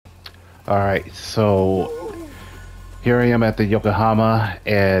All right, so here I am at the Yokohama,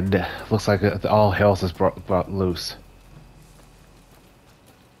 and looks like all hell is brought loose.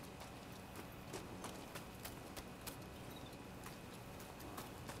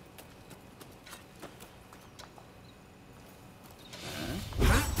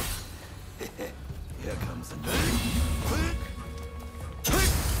 Here comes the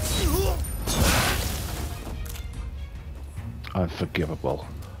Unforgivable.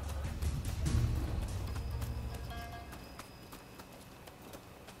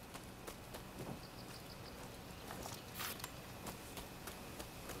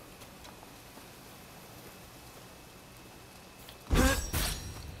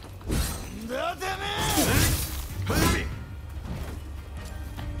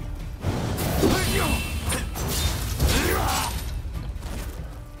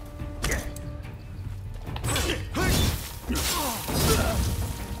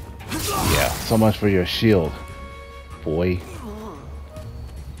 Yeah, so much for your shield, boy.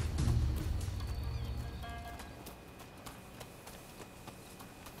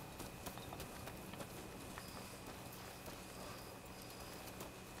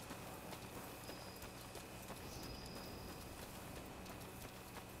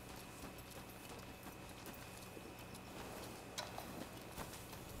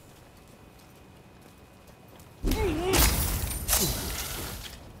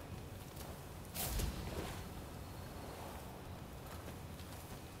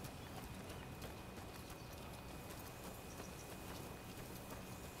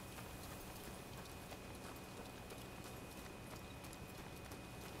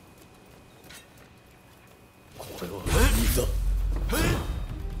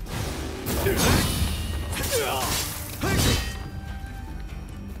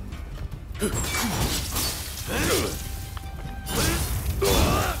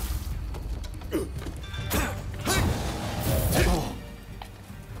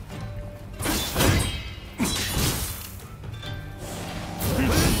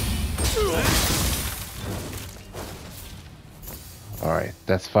 All right,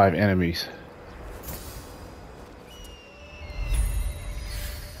 that's 5 enemies.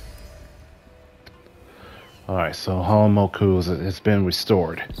 All right, so Holomoku has been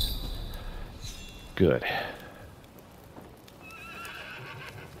restored. Good.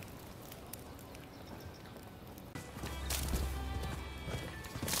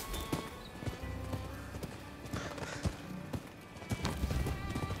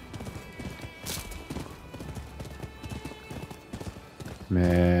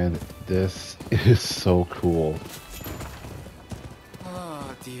 Man, this is so cool.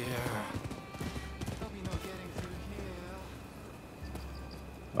 Oh dear. Hope you're not getting through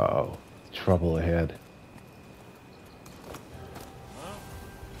here. Uh-oh, trouble ahead.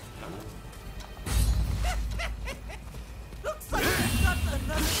 Looks like we've got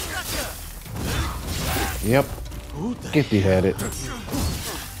another sucker. Yep, get beheaded.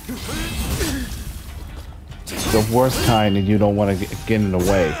 The worst kind, and you don't want to get in the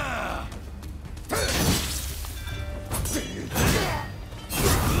way.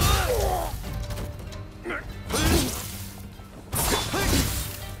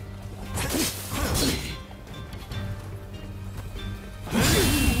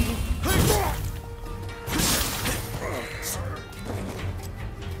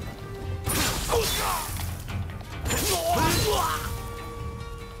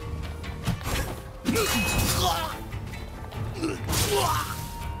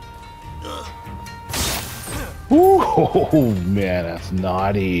 Ooh, oh man, that's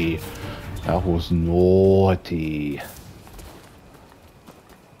naughty. That was naughty.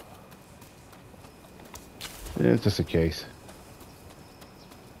 Yeah, just a case.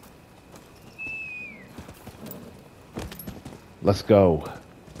 Let's go.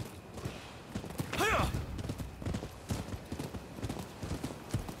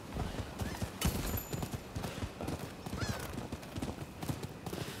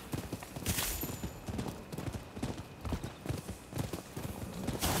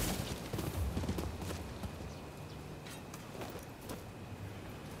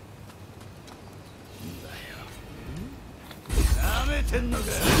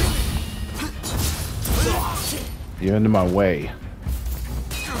 You're into my way.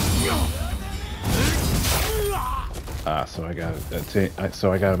 Ah, so I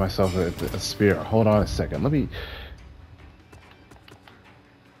got myself a spear. Hold on a second. Let me.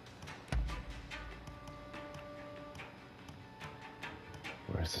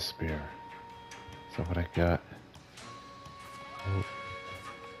 Where's the spear? Is that what I got? Oh.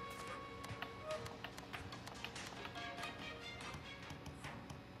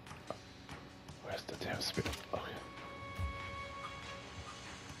 the damn spirit. Okay.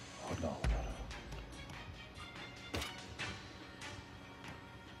 Oh no, no, no.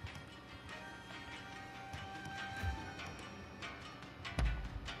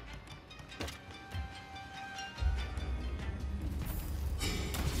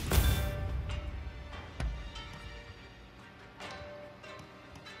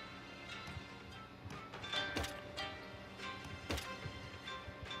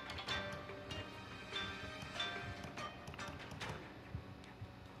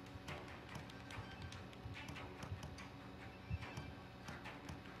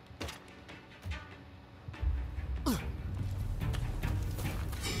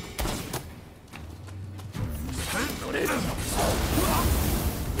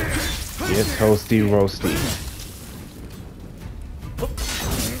 Get toasty roasty.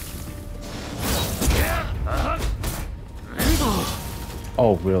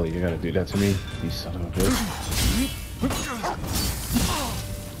 Oh really? You're gonna do that to me? You son of a bitch.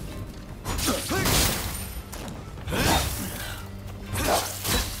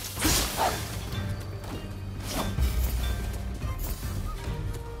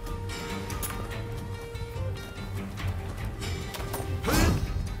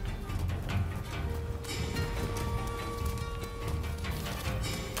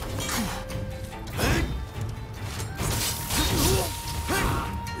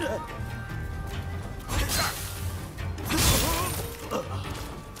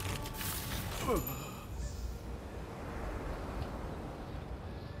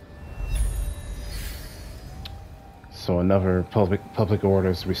 So another public order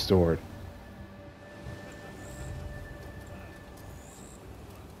is restored.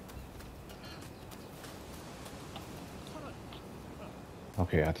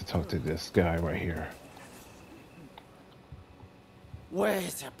 Okay, I have to talk to this guy right here. Where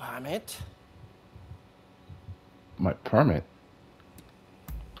is your permit? My permit?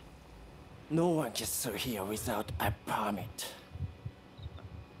 No one gets through here without a permit.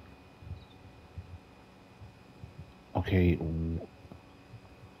 Okay,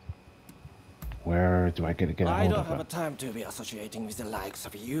 where do I get a I hold don't of have a it? time to be associating with the likes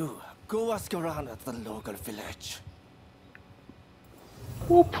of you. Go ask around at the local village.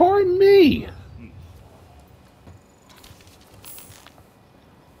 Well, pardon me.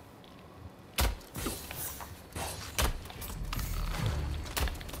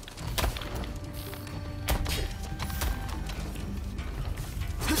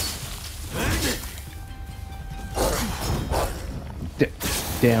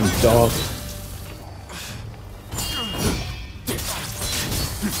 Damn dog.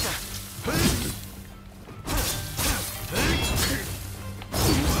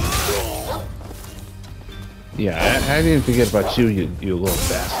 Yeah, I didn't forget about you, you little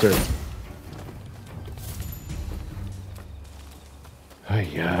bastard.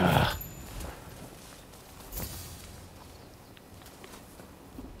 Yeah.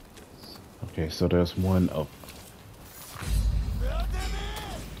 Okay, so there's one of.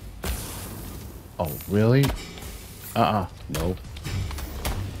 Oh, really? Nope.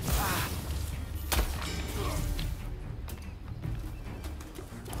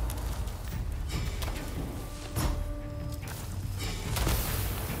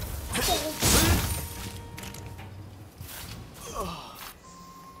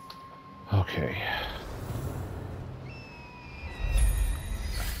 Okay.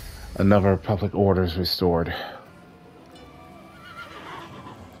 Another public order is restored.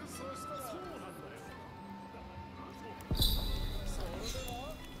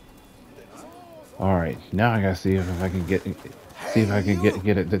 All right, now I gotta see if I can get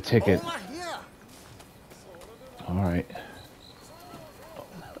the ticket. All right.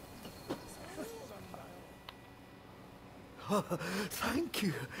 Thank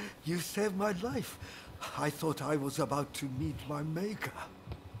you. You saved my life. I thought I was about to meet my maker.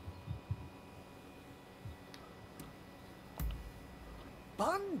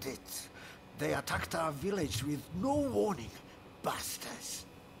 Bandits! They attacked our village with no warning. Bastards.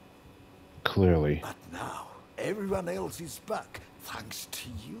 Clearly. But now, everyone else is back, thanks to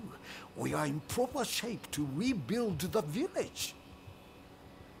you. We are in proper shape to rebuild the village.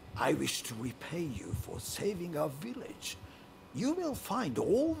 I wish to repay you for saving our village. You will find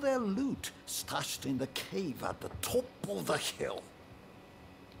all their loot stashed in the cave at the top of the hill.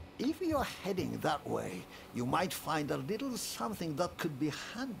 If you're heading that way, you might find a little something that could be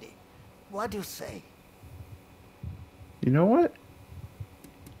handy. What do you say? You know what?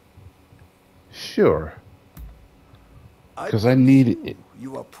 Sure. Because I need it.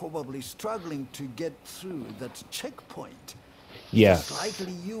 You are probably struggling to get through that checkpoint. It is Yes.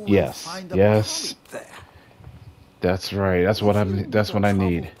 likely you will Yes. find a Yes. permit there. That's right. That's what If I'm. you need That's a what I travel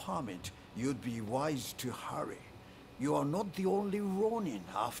need. permit, you'd be wise to hurry. You are not the only Ronin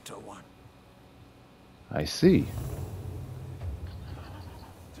after one. I see.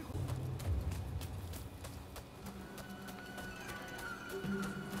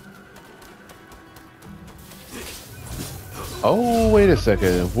 Oh, wait a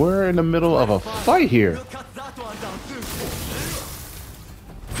second. We're in the middle of a fight here. We'll cut that one down too.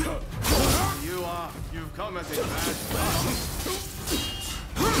 You've come at it bad.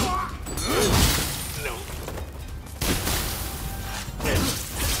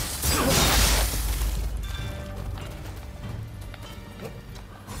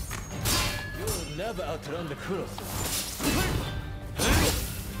 You'll never outrun the Kuros.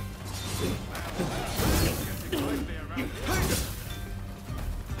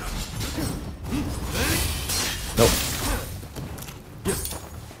 Nope.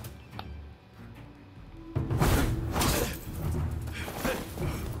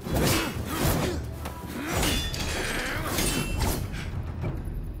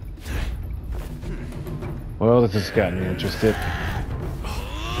 Well, this has gotten me interested.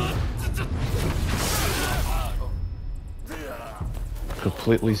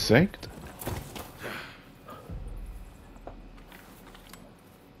 Completely synced?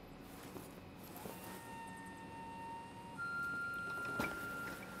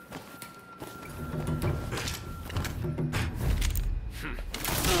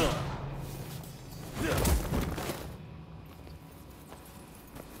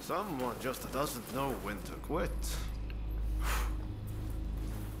 Someone just doesn't know when to quit.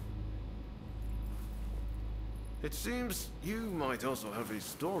 It seems you might also have a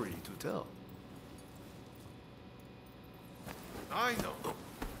story to tell. I know.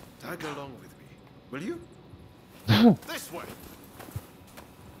 Tag along with me, will you? This way!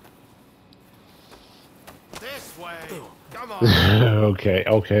 This way! Come on! Okay,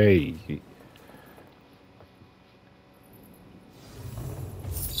 okay.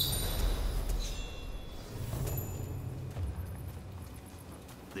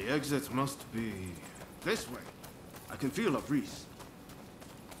 The exit must be this way. I can feel a breeze.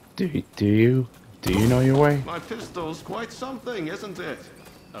 Do you know your way? My pistol's quite something, isn't it?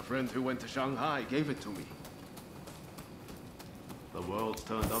 A friend who went to Shanghai gave it to me. The world's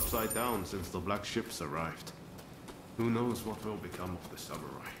turned upside down since the black ships arrived. Who knows what will become of the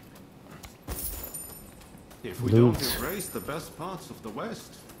samurai? If we don't Loot. embrace the best parts of the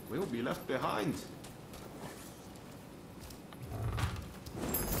West, we'll be left behind.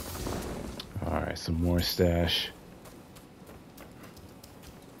 Alright, some more stash.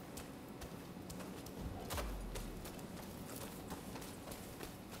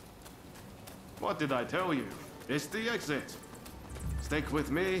 What did I tell you? It's the exit. Stick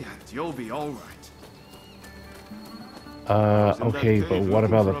with me and you'll be all right. Okay, but what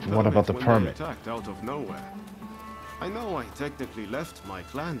about the permit? Attacked out of nowhere. I know I technically left my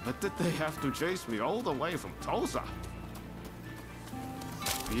clan, but did they have to chase me all the way from Tulsa?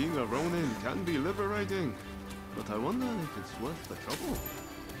 Being a Ronin can be liberating, but I wonder if it's worth the trouble.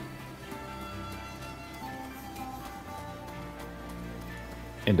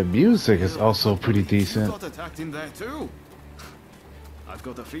 And the music is also pretty You decent. got attacked in there too. I've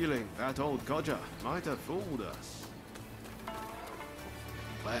got a feeling that old codger might have fooled us.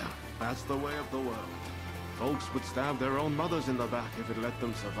 Well, that's the way of the world. Folks would stab their own mothers in the back if it let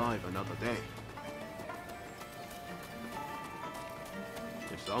them survive another day.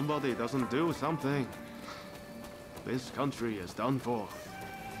 If somebody doesn't do something, this country is done for.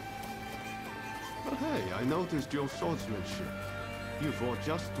 But hey, I noticed your swordsmanship. You fought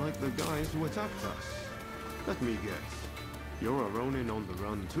just like the guys who attacked us. Let me guess. You're a Ronin on the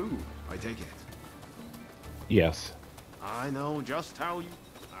run too, I take it. Yes. I know just how you...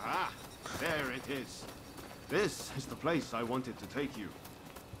 Ah, there it is. This is the place I wanted to take you.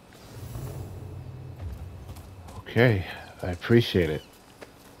 Okay, I appreciate it.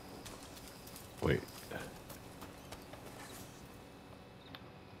 Wait.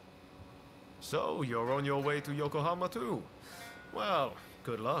 So, you're on your way to Yokohama too? Well,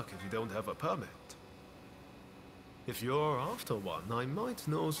 good luck if you don't have a permit. If you're after one, I might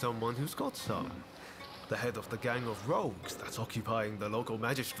know someone who's got some. The head of the gang of rogues that's occupying the local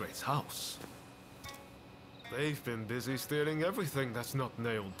magistrate's house. They've been busy stealing everything that's not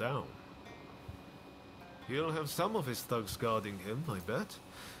nailed down. He'll have some of his thugs guarding him, I bet.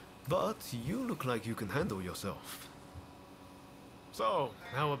 But you look like you can handle yourself. So,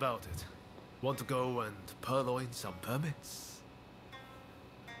 how about it? Want to go and purloin some permits?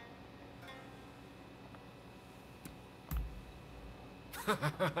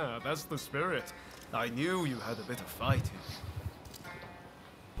 That's the spirit. I knew you had a bit of fight in you.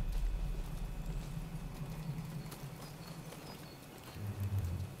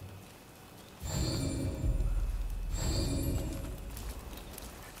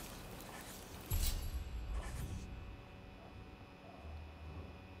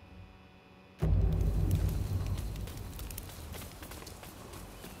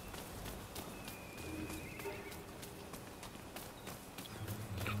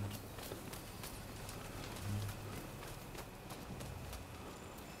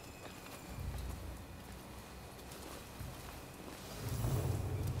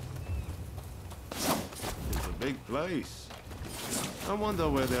 Big place. I wonder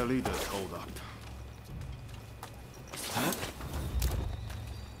where their leaders hold up.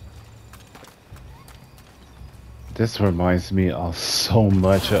 This reminds me of so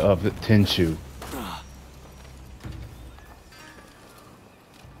much of Tenchu.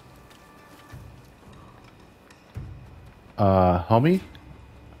 Homie?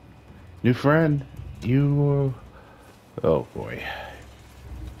 New friend? You... Oh boy.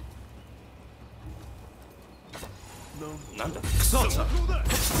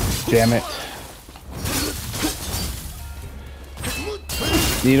 Damn it.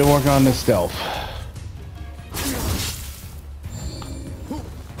 Need to work on the stealth.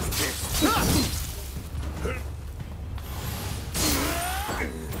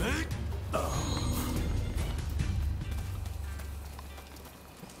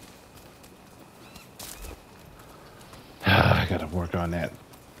 I gotta work on that.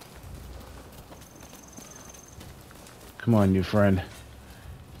 Come on, new friend.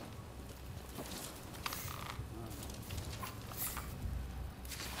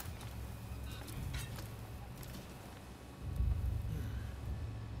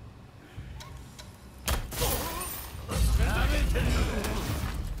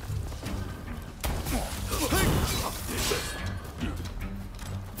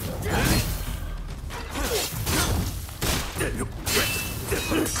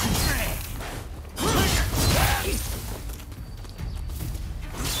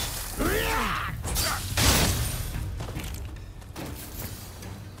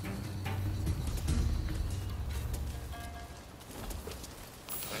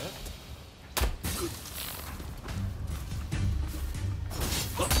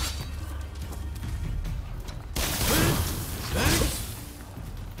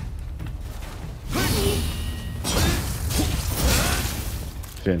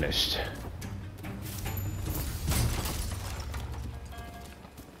 Finished.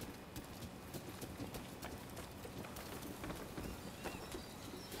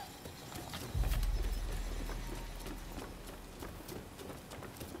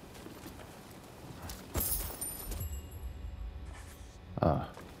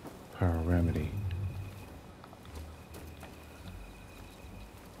 Her remedy.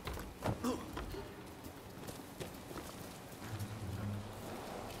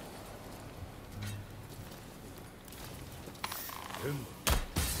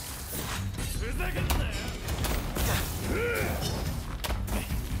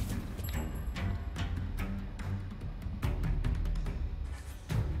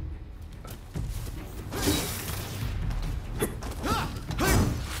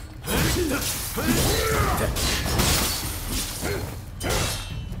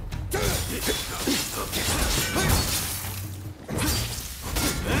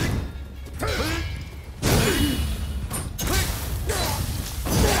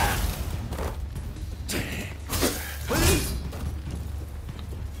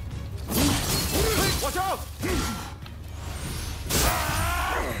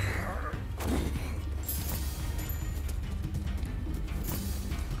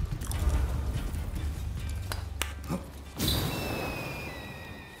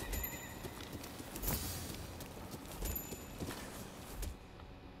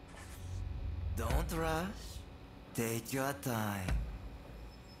 Don't rush. Take your time.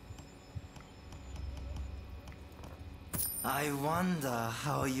 I wonder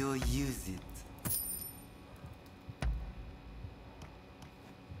how you use it.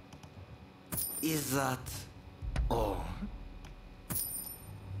 Is that all?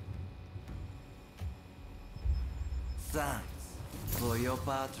 Thanks for your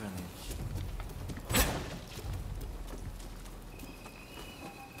patronage.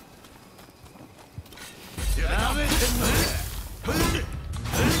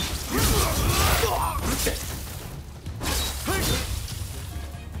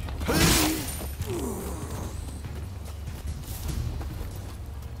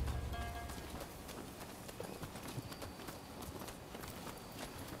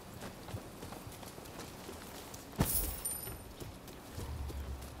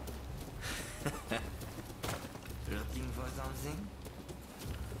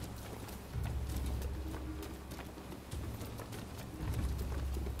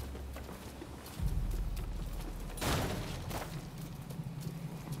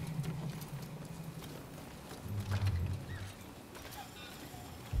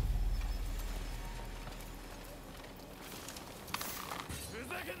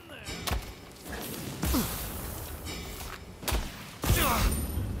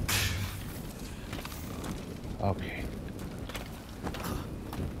 Okay.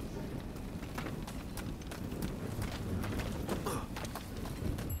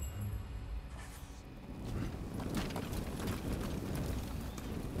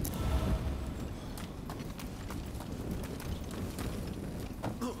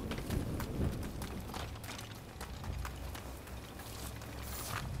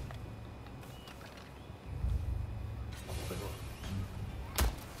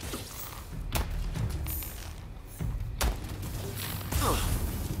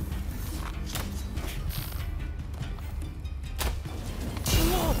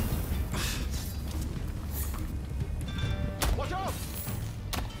 Watch out!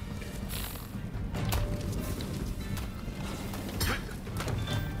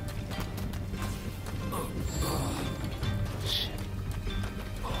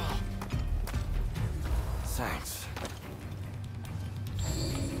 Thanks.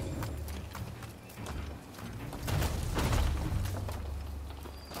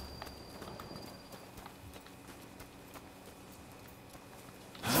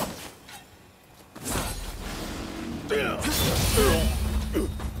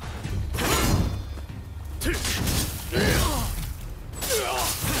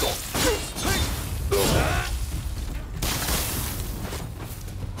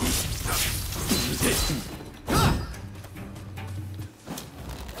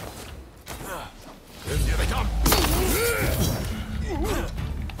 Here they come!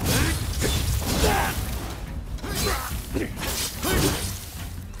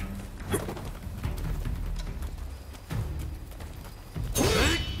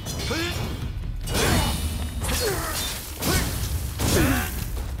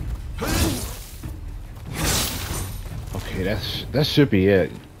 Okay, that should be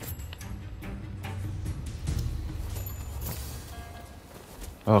it.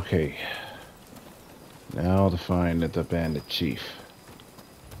 Okay. Now to find the bandit chief.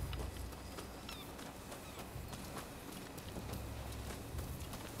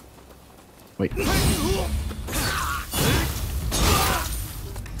 Wait.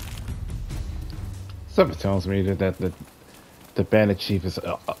 Something tells me that the bandit chief is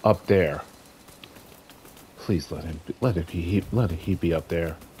up there. Please let he be up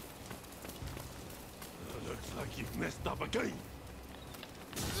there. Looks like you've messed up again.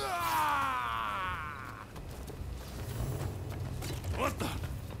 What the?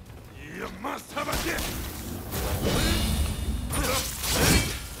 You must have a gift!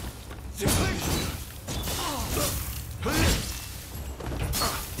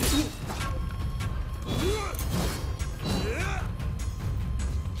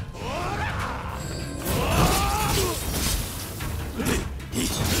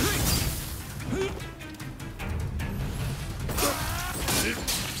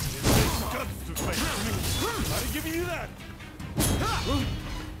 I'm giving you that!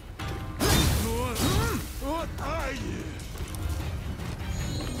 What are you?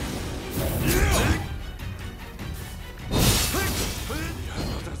 You're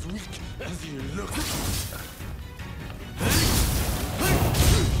not as weak as you look.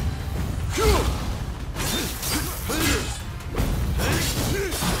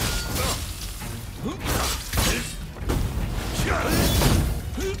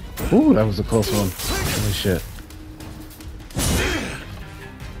 Ooh, that was a close one. Holy shit.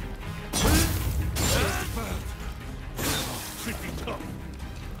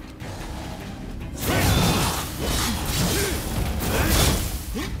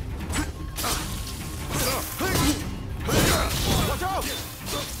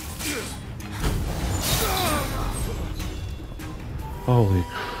 Holy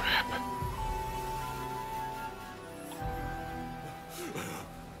crap.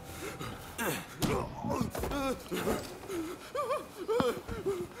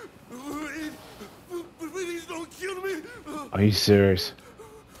 Please don't kill me! Are you serious?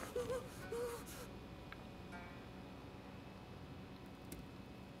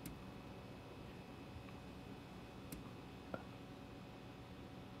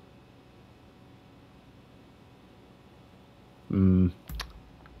 I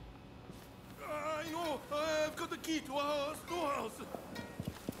know! I've got the key to our storehouse!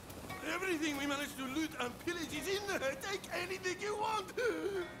 Everything we managed to loot and pillage is in there! Take anything you want!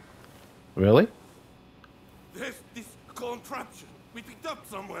 Really? There's this contraption we picked up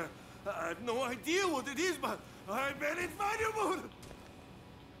somewhere. I have no idea what it is, but I bet it's valuable!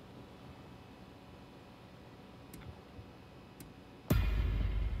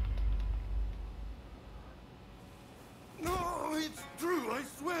 No, it's true, I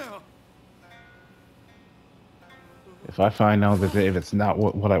swear! If I find out that if it's not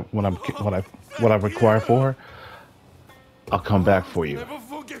what I require for, I'll come back for you. Never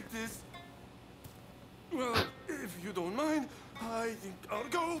forget this. Well, if you don't mind, I think I'll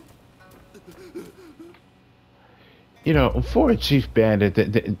go. You know, for a chief bandit,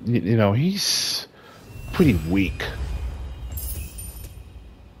 you know, he's pretty weak.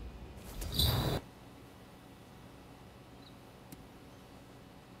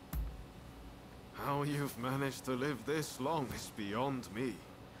 How you've managed to live this long is beyond me.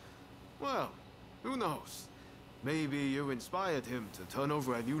 Well, who knows? Maybe you inspired him to turn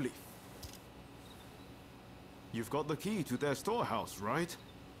over a new leaf. You've got the key to their storehouse, right?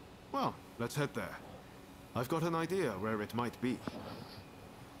 Well, let's head there. I've got an idea where it might be.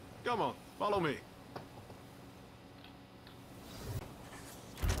 Come on, follow me.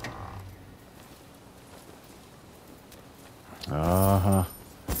 Uh-huh.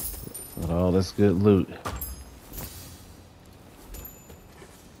 With all this good loot.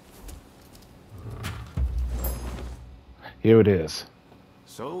 Here it is.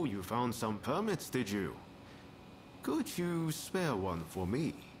 So, you found some permits, did you? Could you spare one for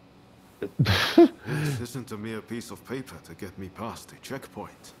me? This isn't a mere piece of paper to get me past a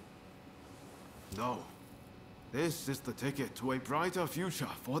checkpoint. No. This is the ticket to a brighter future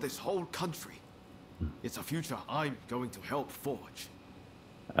for this whole country. It's a future I'm going to help forge.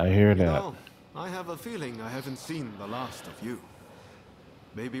 I hear that. Well, I have a feeling I haven't seen the last of you.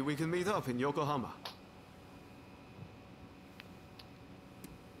 Maybe we can meet up in Yokohama.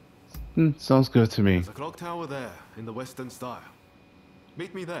 Sounds good to me. There's a clock tower there, in the Western style.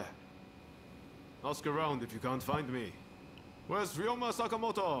 Meet me there. Ask around if you can't find me. Where's Ryoma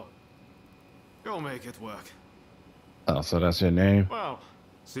Sakamoto? You'll make it work. Oh, so that's your name? Well,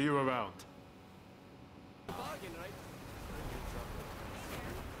 see you around.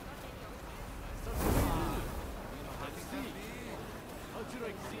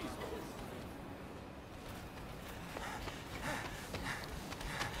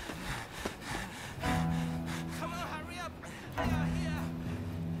 Come on, hurry up! We are here!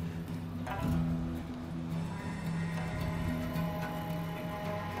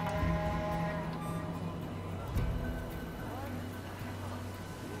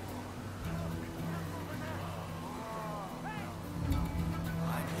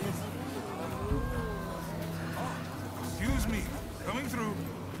 Excuse me. Coming through.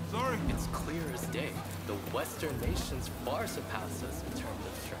 Sorry. It's clear as day. The Western nations far surpass us in terms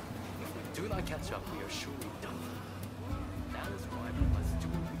of strength. If we do not catch up, we are surely done. That is why we must do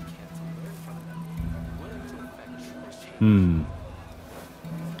what we can to learn from them, willing to effect true change.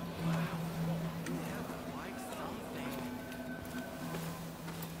 Like something.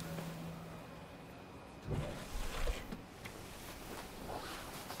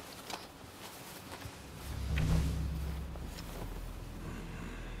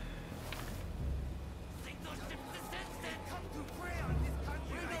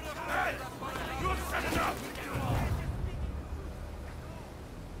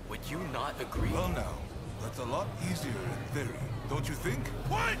 Would you not agree? Well now, that's a lot easier in theory, don't you think?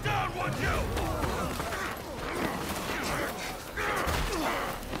 Quiet down, would you?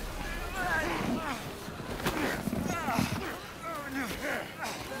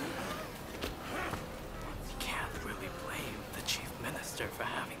 You can't really blame the chief minister for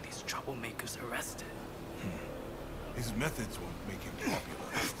having these troublemakers arrested. His methods won't make him popular.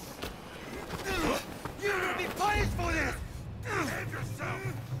 You will be punished for this! Behave yourself!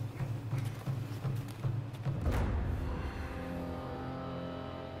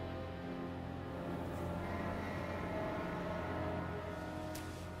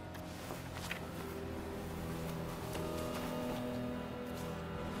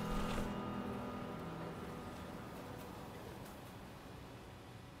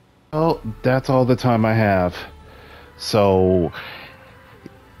 Well, that's all the time I have. So,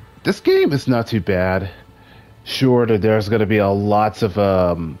 this game is not too bad. Sure that there's going to be a lots of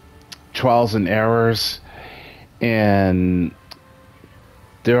trials and errors, and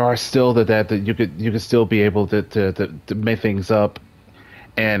there are still that you could still be able to make things up,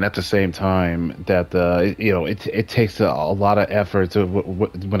 and at the same time that you know it takes a lot of effort to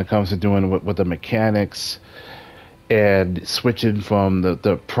when it comes to doing with the mechanics and switching from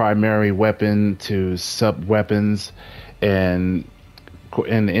the primary weapon to sub weapons and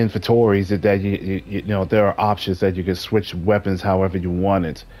in the inventories that you know there are options that you can switch weapons however you want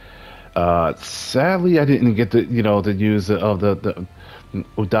it. Sadly, I didn't get the the use of the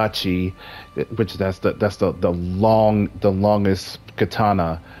udachi, which that's the longest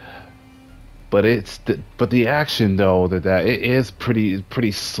katana. But the action though that it is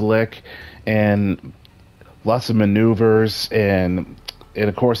pretty slick, and lots of maneuvers, and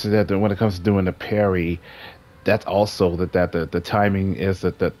of course that when it comes to doing the parry, that's also the timing is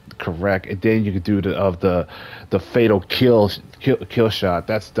that correct, and then you can do the fatal kill shot.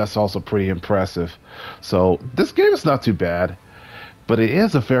 That's also pretty impressive. So this game is not too bad, but it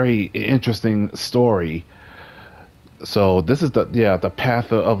is a very interesting story. So this is the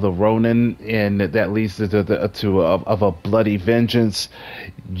path of the Ronin, and that leads to a bloody vengeance.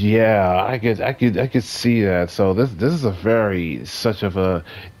 Yeah, I could see that. So this is a very such of a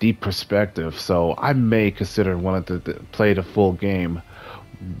deep perspective. So I may consider wanting to play the full game.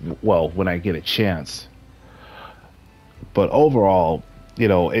 Well, when I get a chance. But overall,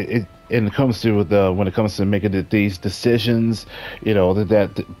 when it comes to when it comes to making these decisions,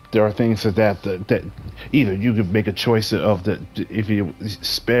 that there are things that either you could make a choice of the if you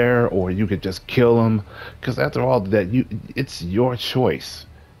spare, or you could just kill them, because after all it's your choice.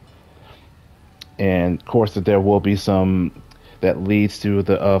 And of course that there will be some that leads to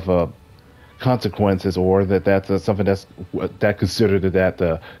the of consequences, or that's something that considered that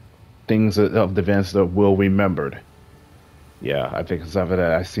the things of the events that will remembered. Yeah, I think it's something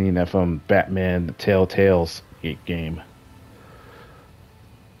that I seen that from Batman the Telltale's game.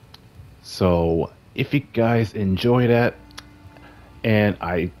 So if you guys enjoy that, and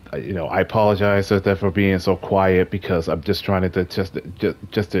I apologize for being so quiet, because I'm just trying to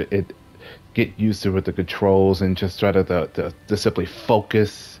just to get used to with the controls, and just try to simply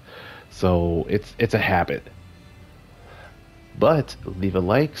focus. So it's a habit. But leave a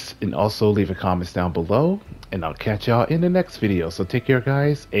likes, and also leave a comments down below, and I'll catch y'all in the next video. So take care,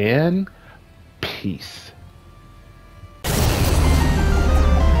 guys, and peace.